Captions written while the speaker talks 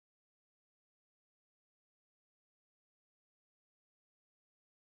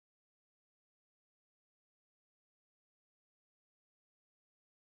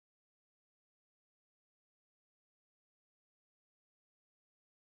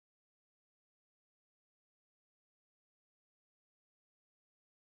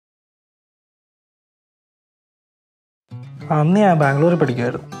അന്ന് ഞാൻ ബാംഗ്ലൂരിൽ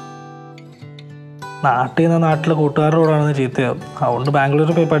പഠിക്കുമായിരുന്നു. നാട്ടിൽ നിന്ന് നാട്ടിലെ കൂട്ടുകാരോടാണെന്ന് ചീത്തയാവും. അതുകൊണ്ട്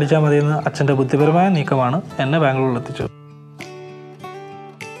ബാംഗ്ലൂരിൽ പോയി പഠിച്ചാൽ മതിയെന്ന് അച്ഛൻ്റെ ബുദ്ധിപരമായ നീക്കമാണ് എന്നെ ബാംഗ്ലൂരിൽ എത്തിച്ചത്.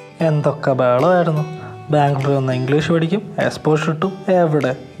 എന്തൊക്കെ ബഹളമായിരുന്നു. ബാംഗ്ലൂരിൽ വന്ന് ഇംഗ്ലീഷ് പഠിക്കും, എക്സ്പോഷർ കിട്ടും.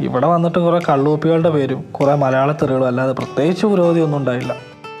 എവിടെ ഇവിടെ വന്നിട്ട് കുറേ കള്ളുകുപ്പികളുടെ പേരും കുറേ മലയാള തെറികളും അല്ലാതെ പ്രത്യേകിച്ച് പുരോഗതിയൊന്നും ഉണ്ടായില്ല.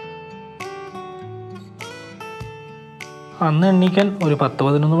 അന്ന് എണ്ണീക്കാൻ ഒരു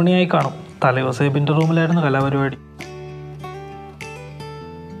 10-11 മണിയായി കാണും. തലേവസേബിൻ്റെ റൂമിലായിരുന്നു കലാപരിപാടി.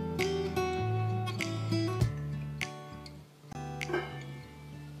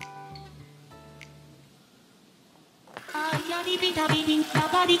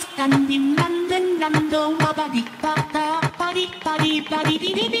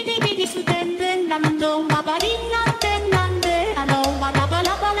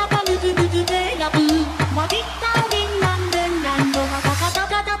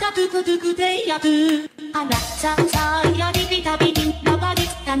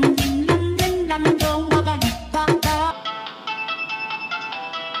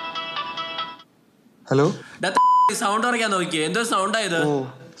 ഹലോ, സൗണ്ട് കുറയ്ക്കാൻ നോക്കിയേ. എന്തോ സൗണ്ട് ആയത്?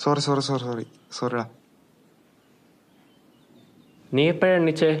 സോറിടാ. നീ എപ്പോഴാ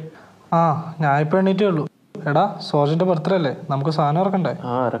എണ്ണിച്ചേ? ഞാൻ ഇപ്പം എണ്ണീറ്റേ ഉള്ളൂ. എടാ, സോജന്റെ ബർത്ത്ഡേ അല്ലേ, നമുക്ക് സാധനം ഇറക്കണ്ടേ?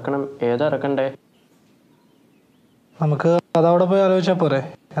 ഇറക്കണം. ഏതാ ഇറക്കണ്ടേ? നമുക്ക് അതവിടെ പോയി ആലോചിച്ചാൽ പോരെ?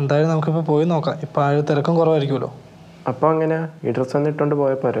 എന്തായാലും നമുക്കിപ്പോൾ പോയി നോക്കാം. ഇപ്പം ആരും തിരക്കും കുറവായിരിക്കുമല്ലോ. അപ്പോൾ അങ്ങനെ ഈ ഡ്രസ്സ് ഒന്ന് ഇട്ടോണ്ട്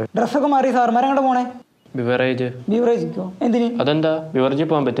പോയ പോരെ? ഡ്രസ്സൊക്കെ മാറി സാർമാരങ്ങോട്ട് പോണേ. ബിവറേജിക്കോ? എന്തിന്? അതെന്താ ബിവറേജിൽ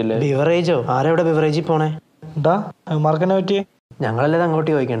പോകാൻ പറ്റില്ലേ? ബിവറേജോ? ആരെവിടെ ബിവറേജിൽ പോണേ? മാർക്കെന്നെ പറ്റിയേ? ഞങ്ങളല്ലേ അങ്ങോട്ട്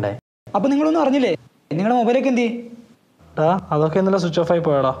ചോദിക്കണ്ടേ? അപ്പൊ നിങ്ങളൊന്നും അറിഞ്ഞില്ലേ? നിങ്ങളുടെ മൊബൈലൊക്കെ എന്തി? അതൊക്കെ ഇന്നലെ സ്വിച്ച് ഓഫ് ആയി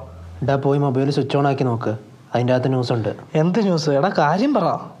പോയടാ. പോയി മൊബൈൽ സ്വിച്ച് ഓൺ ആക്കി നോക്ക്. അതിൻ്റെ അകത്ത് ന്യൂസ് ഉണ്ട്. എന്ത് ന്യൂസ്? എടാ കാര്യം പറ.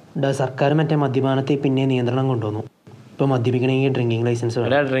 സർക്കാർ മറ്റേ മദ്യപാനത്തിൽ പിന്നെ നിയന്ത്രണം കൊണ്ടുവന്നു. ഇപ്പൊ മദ്യപിക്കണമെങ്കിൽ ഡ്രിങ്കിങ് ലൈസൻസ്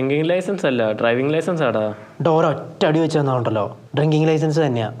വേണം. ഡ്രിങ്കിങ് ലൈസൻസ് അല്ല, ഡ്രൈവിംഗ് ലൈസൻസ് ആടാ. ഒരൊറ്റ അടി വെച്ച് തന്നാണ്ടല്ലോ. ഡ്രിങ്കിങ് ലൈസൻസ്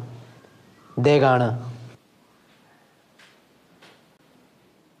തന്നെയാ. ഇതേ കാണ്.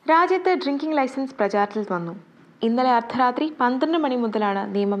 രാജ്യത്ത് ഡ്രിങ്കിംഗ് ലൈസൻസ് പ്രചാരത്തിൽ വന്നു. ഇന്നലെ അർദ്ധരാത്രി 12 മണി മുതലാണ്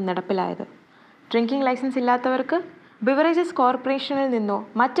നിയമം നടപ്പിലായത്. ഡ്രിങ്കിംഗ് ലൈസൻസ് ഇല്ലാത്തവർക്ക് ബിവറേജസ് കോർപ്പറേഷനിൽ നിന്നോ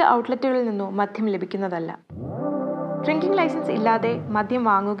മറ്റ് ഔട്ട്ലെറ്റുകളിൽ നിന്നോ മദ്യം ലഭിക്കുന്നതല്ല. ഡ്രിങ്കിംഗ് ലൈസൻസ് ഇല്ലാതെ മദ്യം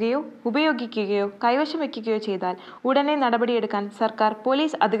വാങ്ങുകയോ ഉപയോഗിക്കുകയോ കൈവശം വയ്ക്കുകയോ ചെയ്താൽ ഉടനെ നടപടിയെടുക്കാൻ സർക്കാർ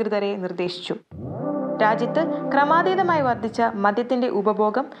പോലീസ് അധികൃതരെ നിർദ്ദേശിച്ചു. രാജ്യത്ത് ക്രമാതീതമായി വർദ്ധിച്ച മദ്യത്തിന്റെ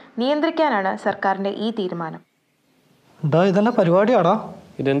ഉപഭോഗം നിയന്ത്രിക്കാനാണ് സർക്കാരിന്റെ ഈ തീരുമാനം. ഇതെന്താ പരിപാടിയാടാ?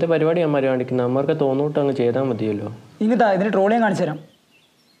 ഇതെന്താ പരിപാടിയാ കാണിക്കുന്നത്? നമ്മൾക്ക് തോന്നൂട്ട് അങ്ങ് ചെയ്താൽ മതിയല്ലോ. ഇതിന് ട്രോളിയും കാണിച്ചു തരാം.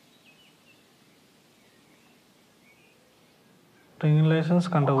 Drinking licence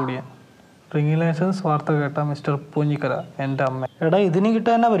കണ്ടുകൂടിയാൻ. ഡ്രിങ്കിംഗ് ലൈസൻസ് വാർത്ത കേട്ട മിസ്റ്റർ പൂഞ്ഞിക്കര, എൻ്റെ അമ്മ. എടാ, ഇതിന്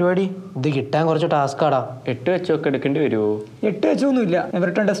കിട്ടാൻ പരിപാടി? ഇത് കിട്ടാൻ കുറച്ച് ടാസ്കാടാ. 8 വെച്ചൊക്കെ എടുക്കേണ്ടി വരുമോ? 8 വെച്ചൊന്നുമില്ല.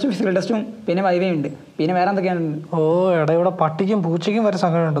 റിട്ടേൺ ടെസ്റ്റും ഫിസിക്കൽ ടെസ്റ്റും പിന്നെ വൈവേ ഉണ്ട്. പിന്നെ വേറെ എന്തൊക്കെയാണ്? എടാ, ഇവിടെ പട്ടിക്കും പൂച്ചയ്ക്കും വരെ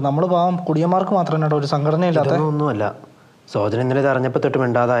സംഘടനയുണ്ട്. നമ്മൾ പാവം കുടിയന്മാർക്ക് മാത്രമേ ഒരു സംഘടനയില്ലാത്ത. ഒന്നുമല്ല. സോജൻ ഇന്നലെ അറിഞ്ഞപ്പോൾ തൊട്ട്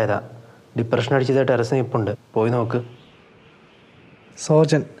മിണ്ടാതായതാ. ഡിപ്രഷൻ അടിച്ചത് ടെറസ് നിൽപ്പുണ്ട്. പോയി നോക്ക്.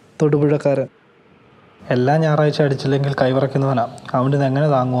 സോജൻ തൊടുപുഴക്കാരൻ. എല്ലാ ഞായറാഴ്ച അടിച്ചില്ലെങ്കിൽ കൈവറയ്ക്കുന്നവനാ. അവൻ്റെ ഇത് എങ്ങനെ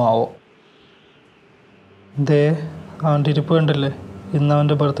താങ്ങുമാവോ? അവൻ്റെ ഇരിപ്പ് കണ്ടില്ലേ? ഇന്ന്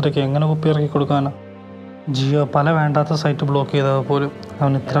അവൻ്റെ ബർത്ത്ഡേക്ക് എങ്ങനെ കുപ്പി ഇറക്കി കൊടുക്കാനാ? ജിയോ പല വേണ്ടാത്ത സൈറ്റ് ബ്ലോക്ക് ചെയ്താൽ പോലും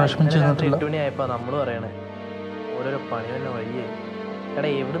അവൻ ഇത്ര വിഷമിച്ച് നിന്നിട്ടില്ല. നമ്മൾ പറയണേ ഓരോരോ പണി തന്നെ വഴിയേ. എടാ,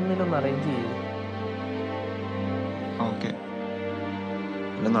 എവിടെ നിന്നെങ്കിലും ഒന്ന് അറേഞ്ച് ചെയ്യേ. ഓക്കെ,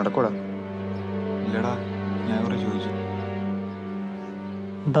 നടക്കൂടാ. ഇല്ലടാ, ഞാൻ കുറെ ചോദിച്ചു.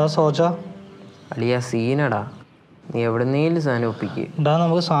 സോജ അളിയാ സീനടാ. നീ എവിടെന്നേലും സാധനം ഒപ്പിക്ക്.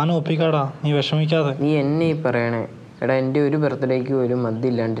 നമുക്ക് സാധനം ഒപ്പിക്കാടാ, നീ വിഷമിക്കാതെ. നീ എന്നെ ഈ പറയണേ. എടാ, എൻ്റെ ഒരു ബർത്ത്ഡേക്ക് ഒരു മദ്യം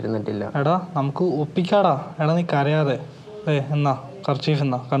ഇല്ലാണ്ടിരുന്നിട്ടില്ല. എടാ, നമുക്ക് ഒപ്പിക്കാടാ. എടാ, നീ കരയാതെ. എന്നാ കർച്ചീഫ്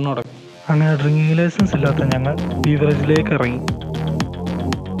എന്നാ കണ്ണുടക്കി. അങ്ങനെ ഡ്രിങ്കിങ് ലൈസൻസ് ഇല്ലാത്ത ഞങ്ങൾ ബീവറേജിലേക്ക് ഇറങ്ങി.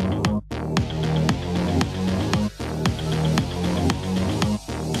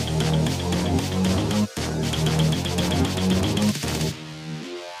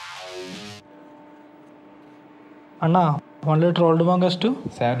 അണ്ണാ, 1 liter old monk ಎಷ್ಟು?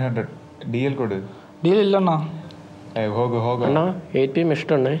 700 DL ಕೊಡು. DL ಇಲ್ಲಣ್ಣ. ಹೋಗು ಅಣ್ಣ 8 PM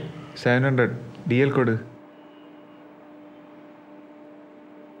ಎಷ್ಟಣ್ಣ? 700 DL ಕೊಡು.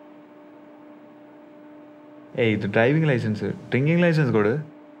 ഇത് ഡ്രൈവിംഗ് ലൈസൻസ്. ഡ്രിങ്കിങ് ലൈസൻസ് കൊടു.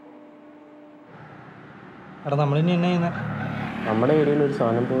 എടാ, നമ്മളിനി എന്നാ ചെയ്യുന്നത്? നമ്മുടെ ഏരിയയിൽ ഒരു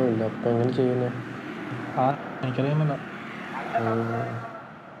സാധനം പോയില്ല. അപ്പം എങ്ങനെ ചെയ്യുന്നത്? എനിക്കറിയാമല്ലോ.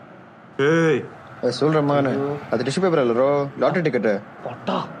 சொல்றேன் மகனே, அது டிஷ்யூ பேப்பர் இல்ல லாட்டரி டிக்கெட்.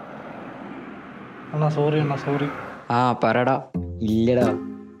 പൊട്ടാ അണ്ണാ, സോറി അണ്ണാ, സോറി. പറടാ. ഇല്ലടാ,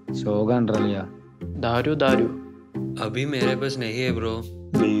 ശോകാണ്ടറിയാ. दारू दारू अभी मेरे पास नहीं है ब्रो.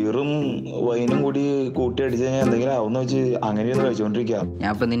 ബീറും വൈനും കൂടി കൂട്ടി അടിച്ചു കഴിഞ്ഞാൽ എന്തെങ്കിലും ആവുന്ന വെച്ച് അങ്ങനെയൊന്ന് കഴിച്ചുകൊണ്ടിരിക്കാം.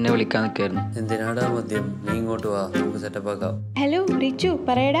 ഞാൻ ഇപ്പൊ നിന്നെ വിളിക്കാൻ നിൽക്കായിരുന്നു. എന്തിനാടാ മദ്യം? നീ ഇങ്ങോട്ട് വാ, നമുക്ക് സെറ്റപ്പ് ആക്കാം. ഹലോ റിച്ചു,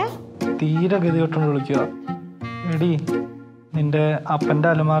 പറയടാ. തീരെ ഗതി കെട്ടുകൊണ്ട് വിളിക്കുക. എടി, നിന്റെ അപ്പൻ്റെ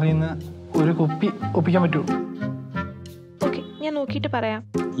അലമാറിന്ന് ഒരു കുപ്പി ഒപ്പിക്കാൻ പറ്റുമോ? ഓക്കെ, ഞാൻ നോക്കിയിട്ട് പറയാം.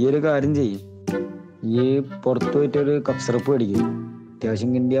 ഈ ഒരു കാര്യം ചെയ്യും, ഈ പുറത്ത് പോയിട്ടൊരു കപ്പ് സിറപ്പ് മേടിക്കും. അത്യാവശ്യം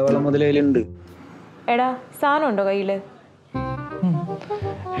കിണ്ടിയ വെള്ളം മുതൽ അതിലുണ്ട്. എടാ, സാധനം ഉണ്ടോ കയ്യിൽ?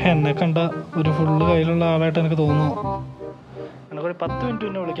 എന്നെ കണ്ട ഒരു ഫുള്ള് കയ്യിലുള്ള ആളായിട്ട് എനിക്ക് തോന്നുന്നു. എനിക്കൊരു 10 മിനിറ്റ്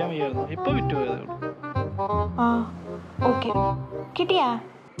പിന്നെ വിളിക്കാൻ വയ്യായിരുന്നു. ഇപ്പൊ വിറ്റുപോയതേ ഉള്ളൂ. ആ ഓക്കെ, കിട്ടിയാ?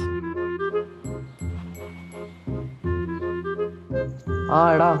 ആ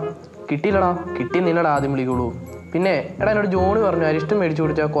എടാ കിട്ടിയില്ലടാ. കിട്ടിയെന്നില്ലടാ ആദ്യം വിളിക്കുള്ളൂ. പിന്നെ എടാ എന്നോട് ജോണി പറഞ്ഞു അരിഷ്ടം മേടിച്ചു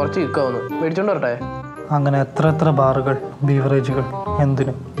കൊടുത്താൽ കുറച്ച് കിക്കാവുന്നു. മേടിച്ചോണ്ട് വരട്ടെ? അങ്ങനെ എത്ര ബാറുകൾ, ബീവറേജുകൾ,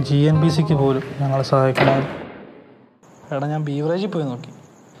 എന്തിനും GNBCക്ക് പോലും ഞങ്ങളെ സഹായിക്കണം. എടാ, ഞാൻ ബീവറേജിൽ പോയി നോക്കി,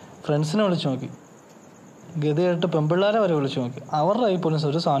 ഫ്രണ്ട്സിനെ വിളിച്ചു നോക്കി, ഗതിയായിട്ട് പെമ്പിള്ളാരെ വരെ വിളിച്ചു നോക്കി. അവരുടെ കയ്യിൽ പോലും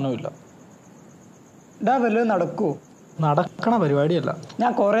ഒരു സാധനവും ഇല്ല. ഇടാ വല്ലതും നടക്കുമോ? നടക്കണ പരിപാടിയല്ല.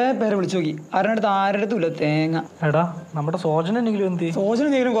 ഞാൻ കുറേ പേരെ വിളിച്ചു നോക്കി, ആരുടെ അടുത്തും ഇല്ല തേങ്ങ. എടാ, നമ്മുടെ സോജനെങ്കിലും എന്ത് ചെയ്യും?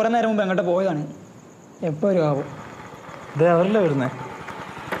 സോജനെങ്കിലും കുറേ നേരം മുമ്പ് എങ്ങോട്ട് പോയതാണ്. എപ്പോൾ ഒരു ആവും? ഇതേ അവരല്ലേ വരുന്നേ.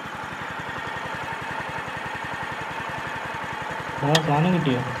 സാധനം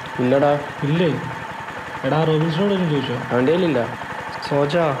കിട്ടിയോ? ഇല്ലടാ. ഇല്ലേ? എടാ, റോബിൻസിനോട് ചോദിച്ചോ? അവൻ്റെ കയ്യിലില്ല.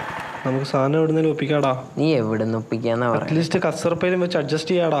 സോജ, നമുക്ക് സാധനം എവിടുന്നേലും ഒപ്പിക്കാടാ. നീ എവിടെ നിന്ന് ഒപ്പിക്കാന്നാ പറയാ? അറ്റ്ലീസ്റ്റ് കസർപ്പയിലും വെച്ച്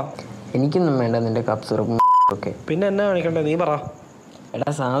അഡ്ജസ്റ്റ് ചെയ്യാടാ. എനിക്കൊന്നും വേണ്ട നിന്റെ കപ്പ് സിറപ്പ് ഒക്കെ. പിന്നെ എന്നെ കാണിക്കണ്ടേ? നീ പറ.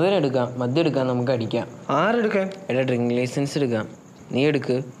 എടാ സാധനം എടുക്കാം, മദ്യം എടുക്കാം, നമുക്ക് അടിക്കാം. ആരെടുക്കാൻ? എടാ ഡ്രിങ്ക് ലൈസൻസ് എടുക്കാം. നീ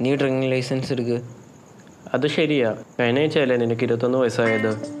എടുക്ക്, നീ ഡ്രിങ്ക് ലൈസൻസ് എടുക്ക്. അത് ശരിയാ, കഴിഞ്ഞ ആഴ്ചയല്ലേ നിനക്ക് 21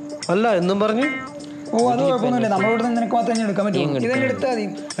 വയസ്സായത്? അല്ല എന്നും പറഞ്ഞു. ഓ, അത് കുഴപ്പമൊന്നുമില്ല. നമ്മളോട് നിനക്ക് മാത്രമേ എടുക്കാൻ പറ്റൂ. ഇതെല്ലാം എടുത്താൽ മതി.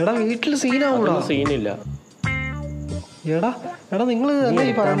 എടാ, വീട്ടിൽ സീനാവൂടാ. സീനില്ല. എടാ നിങ്ങൾ എന്താ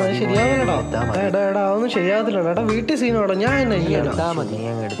ഈ പറയുന്നത്? ശരിയാവില്ലടാ. എടാ അതൊന്നും ശരിയാകത്തില്ലടാ. എടാ, വീട്ടിൽ സീനാവൂടാ. ഞാൻ എന്നെ എടുത്താ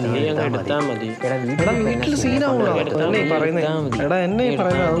മതി. എടാ, വീട്ടിൽ സീനാവൂടാ. എന്നെ പറയുന്നത്. എടാ, എന്നെ ഈ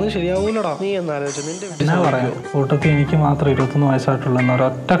പറയുന്നത് അതൊന്നും ശരിയാവൂലടാ. നീ എന്നാലോചിച്ചു നിന്റെ എന്നാ പറയാം. കൂട്ടത്തിൽ എനിക്ക് മാത്രം 21 വയസ്സായിട്ടുള്ള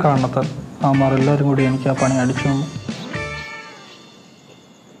എന്നൊരൊറ്റ കാരണത്താൽ അവന്മാർ എല്ലാവരും കൂടി എനിക്ക് ആ പണി അടിച്ചു വന്നു.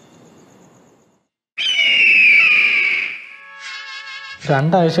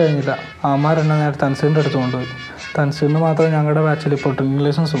 രണ്ടാഴ്ച കഴിഞ്ഞില്ല, അവന്മാരെന്നെ നേരെ തൻസീറിൻ്റെ അടുത്ത് കൊണ്ടുപോയി. തൻസീറിന് മാത്രമേ ഞങ്ങളുടെ ബാച്ചിൽ ഇപ്പോൾ ഡ്രിങ്കിങ്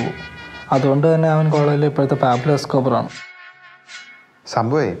ലൈസൻസ് ഉള്ളൂ. അതുകൊണ്ട് തന്നെ അവൻ കോളേജിൽ ഇപ്പോഴത്തെ പാബ്ലോ എസ്കോബറാണ്.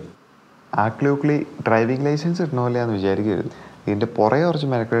 സംഭവേ ആ ക്ലൂക്ലി ഡ്രൈവിംഗ് ലൈസൻസ് കിട്ടണമല്ലെന്ന് വിചാരിക്കരുത്. ഇതിൻ്റെ പുറകെ കുറച്ച്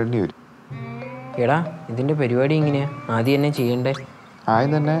മെനക്കെടേണ്ടി വരും. എടാ ഇതിൻ്റെ പരിപാടി എങ്ങനെയാ? ആദ്യം തന്നെ ചെയ്യണ്ടേ?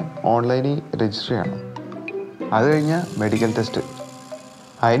 ആദ്യം തന്നെ ഓൺലൈനിൽ രജിസ്റ്റർ ചെയ്യണം. അത് കഴിഞ്ഞാൽ മെഡിക്കൽ ടെസ്റ്റ്,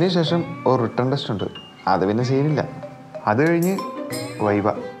 അതിന് ശേഷം ഒരു റിട്ടേൺ ടെസ്റ്റ് ഉണ്ട്. അത് പിന്നെ സീനില്ല. അത് കഴിഞ്ഞ് വൈവ.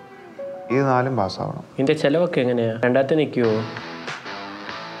 ഇത് 4 പാസ്സാവണം. ഇതിൻ്റെ ചിലവൊക്കെ എങ്ങനെയാ? 2000 നിൽക്കുമോ?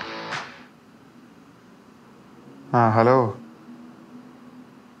 ആ ഹലോ.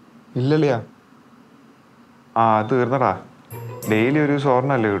 ഇല്ലല്ലയാ. ആ അത് തീർന്നടാ. ഡെയിലി ഒരു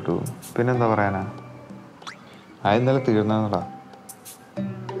സ്വർണ്ണല്ലേ കിട്ടൂ, പിന്നെന്താ പറയാനാ. അതെന്തായാലും തീർന്നടാ,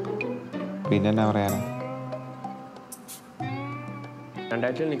 പിന്നെന്നാ പറയാനാ.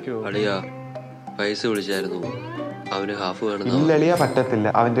 2000 നിൽക്കുമോ? അളിയാ പൈസ വിളിച്ചായിരുന്നു, അവന് ഹാഫ് വേണം. ഇല്ലളിയാ പറ്റത്തില്ല.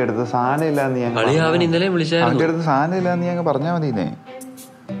 അവന്റെ അടുത്ത് സാധനം ഇല്ലാന്ന് ഞാൻ അവൻ ഇന്നലെ വിളിച്ചായിരുന്നു. അവന്റെ അടുത്ത് സാധനം ഇല്ലാന്ന് ഞാൻ പറഞ്ഞാൽ മതിന്നേ.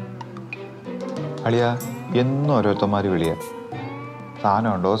 അളിയാ എന്നും ഓരോരുത്തന്മാര് വിളിയാ. സാധനം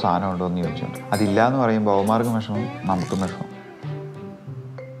ഉണ്ടോ എന്ന് ചോദിച്ചോണ്ട് അതില്ലാന്ന് പറയുമ്പോൾ അവന്മാർക്കും വിഷമം, നമുക്കും വിഷമം.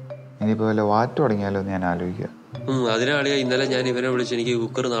 ഇനിയിപ്പോ വല്ല വാറ്റ് തുടങ്ങിയാലോ എന്ന് ഞാൻ ആലോചിക്കുക. അതിനാളിയാ ഇന്നലെ ഞാൻ ഇവനെ വിളിച്ച് എനിക്ക്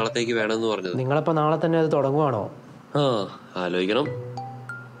കുക്കർ നാളത്തേക്ക് വേണമെന്ന് പറഞ്ഞത്. നിങ്ങളിപ്പോൾ നാളെ തന്നെ അത് തുടങ്ങുവാണോ? ആ ആലോചിക്കണം.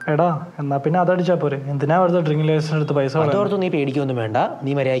 എടാ എന്നാ പിന്നെ അതടിച്ചാൽ പോരെ. എന്തിനാ വെറുതെ ഡ്രിങ്കിങ് ലൈസൻസ് എടുത്ത് പൈസ അതോർത്ത് നീ പേടിക്കൊന്നും വേണ്ട,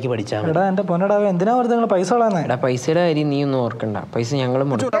 നീ മര്യാദയ്ക്ക് പഠിച്ചാൽ. എടാ എൻ്റെ പൊന്നടാവേ, എന്തിനാ വെറുതെ നിങ്ങൾ പൈസ കളയുന്നേ? എടാ പൈസയുടെ കാര്യം നീ ഒന്നും ഓർക്കണ്ട, പൈസ ഞങ്ങളും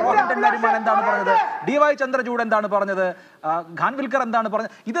എന്താണ് പറഞ്ഞത്? DY ചന്ദ്രചൂഡ് എന്താണ് പറഞ്ഞത്? ഖാൻവിൽക്കർ എന്താണ്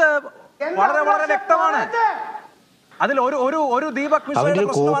പറഞ്ഞത്? ഇത് വളരെ വളരെ വ്യക്തമാണ്. അതിൽ ഒരു ദീപക് മിശ്രയുടെ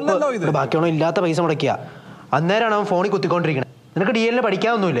പ്രശ്നമല്ലല്ലോ ഇത്. ബാക്കിയാണോ ഇല്ലാത്ത പൈസ മുടക്കിയ അന്നേരമാണ് അവൻ ഫോണിൽ കുത്തിക്കൊണ്ടിരിക്കണേ. നിനക്ക് DL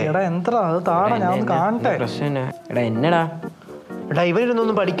പഠിക്കാനൊന്നുമില്ലേ? എടാ എന്താ അത് താടാ, ഞാൻ കാണട്ടെ. പ്രശ്നം എടാ എന്നടാ. എടാ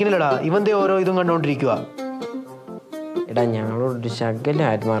ഇവനൊന്നും പഠിക്കുന്നില്ലടാ, ഇവന്റെ ഓരോ ഇതും കണ്ടോണ്ടിരിക്കുക. എടാ ഞങ്ങളോടൊരു ശകല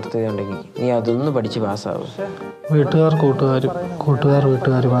ആത്മാർത്ഥത ഉണ്ടെങ്കിൽ നീ അതൊന്ന് പഠിച്ച് പാസ്സാവും. വീട്ടുകാർ കൂട്ടുകാരും കൂട്ടുകാർ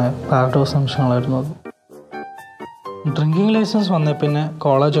വീട്ടുകാരുമായ പാരഡോക്സ് നിമിഷങ്ങളായിരുന്നു അത്. ഡ്രിങ്കിങ് ലൈസൻസ് വന്നേ പിന്നെ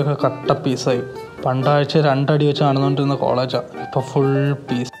കോളേജൊക്കെ കട്ട പീസായി. പണ്ടാഴ്ച 2 അടി വെച്ച് നടന്നുകൊണ്ടിരുന്ന കോളേജാണ് ഇപ്പോൾ ഫുൾ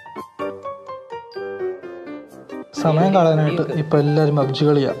പീസ്. സമയം കളയാനായിട്ട് ഇപ്പം എല്ലാവരും പബ്ജി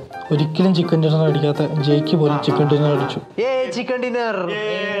കളിയാ. ഒരിക്കലും ചിക്കൻ ഡിന്നർ അടിക്കാത്ത ജയ്ക്ക് പോലും ചിക്കൻ ഡിന്നർ അടിച്ചു. Chicken dinner.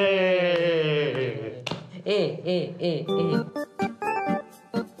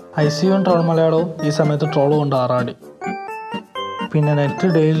 ICU ട്രോൾ മലയാളവും ഈ സമയത്ത് ട്രോൾ കൊണ്ട് ആറാടി. പിന്നെ നെറ്റ്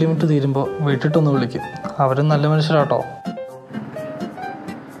ഡെയിലി ലിമിറ്റ് തീരുമ്പോൾ വിട്ടിട്ടൊന്ന് വിളിക്കും. അവരും നല്ല മനുഷ്യരാട്ടോ.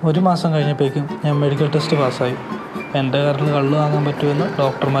 1 മാസം കഴിഞ്ഞപ്പോഴേക്കും ഞാൻ മെഡിക്കൽ ടെസ്റ്റ് പാസ്സായി. എൻ്റെ കാറിൽ കള്ള് വാങ്ങാൻ പറ്റുമെന്ന്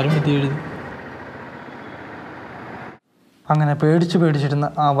ഡോക്ടർമാരും വിധി എഴുതി. അങ്ങനെ പേടിച്ചിരുന്ന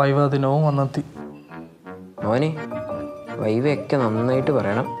ആ വൈവ ദിനവും വന്നെത്തി. മോനെ, വൈവയൊക്കെ നന്നായിട്ട്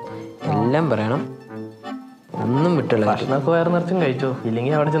പറയണം, എല്ലാം പറയണം, ഒന്നും വിട്ടുള്ള. ഭക്ഷണമൊക്കെ വയറ് നിറച്ചും കഴിച്ചോ,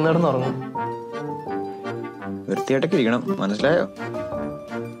 ഇല്ലെങ്കിൽ അവിടെ ചെന്ന് കിടന്ന് ഉറങ്ങും. വൃത്തിയായിട്ടൊക്കെ ഇരിക്കണം, മനസ്സിലായോ?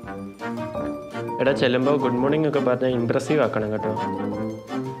 എടാ ചെല്ലുമ്പോൾ ഗുഡ് മോർണിംഗ് ഒക്കെ പറഞ്ഞാൽ ഇമ്പ്രസീവ് ആക്കണം കേട്ടോ.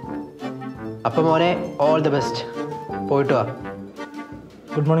 അപ്പം മോനെ ഓൾ ദി ബെസ്റ്റ്, പോയിട്ട് വാ.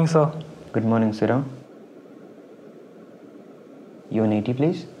 Good morning sir. Good morning സുരോ. Your native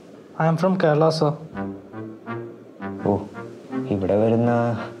place? I am from Kerala sir. ഓ, ഇവിടെ വരുന്ന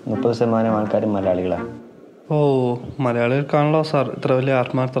 30% ആൾക്കാരും മലയാളികളാണ്. ഓ, മലയാളികൾക്കാണല്ലോ സാർ ഇത്ര വലിയ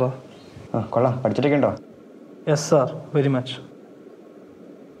ആത്മാർത്ഥത. ആ കൊള്ളാം, പഠിച്ചിട്ടൊക്കെ ഉണ്ടോ? Yes sir, very much.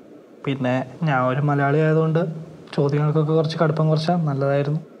 പിന്നെ ഞാൻ ഒരു മലയാളി ആയതുകൊണ്ട് ചോദ്യങ്ങൾക്കൊക്കെ കുറച്ച് കടുപ്പം കുറച്ചാൽ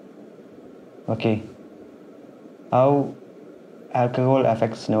നല്ലതായിരുന്നു. Okay. How alcohol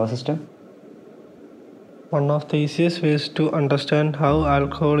affects nervous system? One of the easiest ways to understand how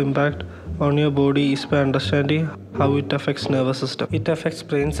alcohol impact on your body is by understanding how it affects nervous system. It affects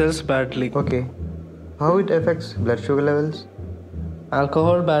brain cells badly. Okay. How it affects blood sugar levels?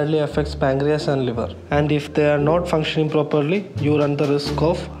 Alcohol badly affects pancreas and liver, and if they are not functioning properly, you run the risk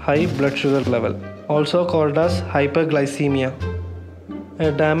of high blood sugar level, also called as hyperglycemia. A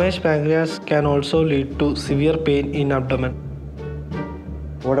damaged pancreas can also lead to severe pain in abdomen.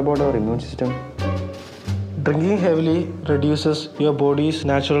 What about our immune system? Drinking heavily reduces your body's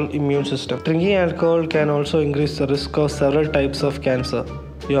natural immune system. Drinking alcohol can also increase the risk of several types of cancer,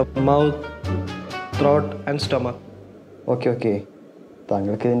 your mouth, throat and stomach. Okay.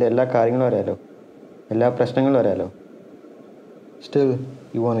 താങ്കൾക്ക് ഇതിൻ്റെ എല്ലാ കാര്യങ്ങളും അറിയാലോ, എല്ലാ പ്രശ്നങ്ങളും അറിയാലോ. Still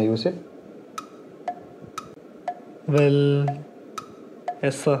you want to use it? Well,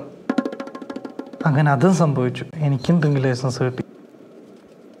 yes sir. അങ്ങനെ അതും സംഭവിച്ചു. എനിക്കും ഡ്രിങ്ക് ലൈസൻസ് കിട്ടി.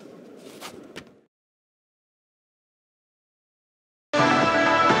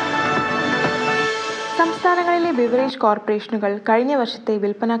 സംസ്ഥാനങ്ങളിലെ ബിവറേജ് കോർപ്പറേഷനുകൾ കഴിഞ്ഞ വർഷത്തെ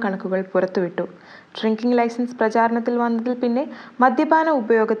വിൽപ്പന കണക്കുകൾ പുറത്തുവിട്ടു. ഡ്രിങ്കിംഗ് ലൈസൻസ് പ്രചാരണത്തിൽ വന്നതിൽ പിന്നെ മദ്യപാന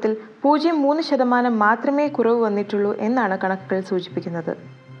ഉപയോഗത്തിൽ 0.3% മാത്രമേ കുറവ് വന്നിട്ടുള്ളൂ എന്നാണ് കണക്കുകൾ സൂചിപ്പിക്കുന്നത്.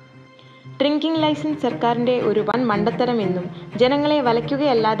 ഡ്രിങ്കിംഗ് ലൈസൻസ് സർക്കാരിൻ്റെ ഒരു വൻ മണ്ടത്തരം എന്നും ജനങ്ങളെ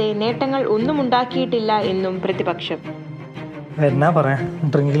വലയ്ക്കുകയല്ലാതെ നേട്ടങ്ങൾ ഒന്നും ഉണ്ടാക്കിയിട്ടില്ല എന്നും പ്രതിപക്ഷം. എന്നാ പറയാം,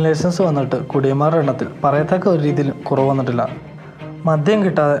 ഡ്രിങ്കിംഗ് ലൈസൻസ് വന്നിട്ട് കുടിയന്മാരുടെ എണ്ണത്തിൽ പറയത്തക്ക ഒരു രീതിയിൽ കുറവ് വന്നിട്ടില്ല. മദ്യം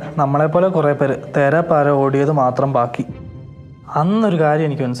കിട്ടാതെ നമ്മളെപ്പോലെ കുറേ പേര് തേരാപ്പാര ഓടിയത് മാത്രം ബാക്കി. അന്നൊരു കാര്യം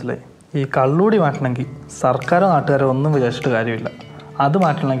എനിക്ക് മനസ്സിലായി, ഈ കള്ളൂടി മാറ്റണമെങ്കിൽ സർക്കാരോ നാട്ടുകാരോ ഒന്നും വിചാരിച്ചിട്ട് കാര്യമില്ല. അത്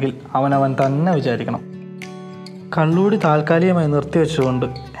മാറ്റണമെങ്കിൽ അവനവൻ തന്നെ വിചാരിക്കണം. കള്ളൂടി താൽക്കാലികമായി നിർത്തിവെച്ചുകൊണ്ട്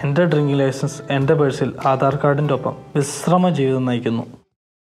എൻ്റെ ഡ്രിങ്കിംഗ് ലൈസൻസ് എൻ്റെ പേഴ്സിൽ ആധാർ കാർഡിൻ്റെ ഒപ്പം വിശ്രമ ജീവിതം നയിക്കുന്നു.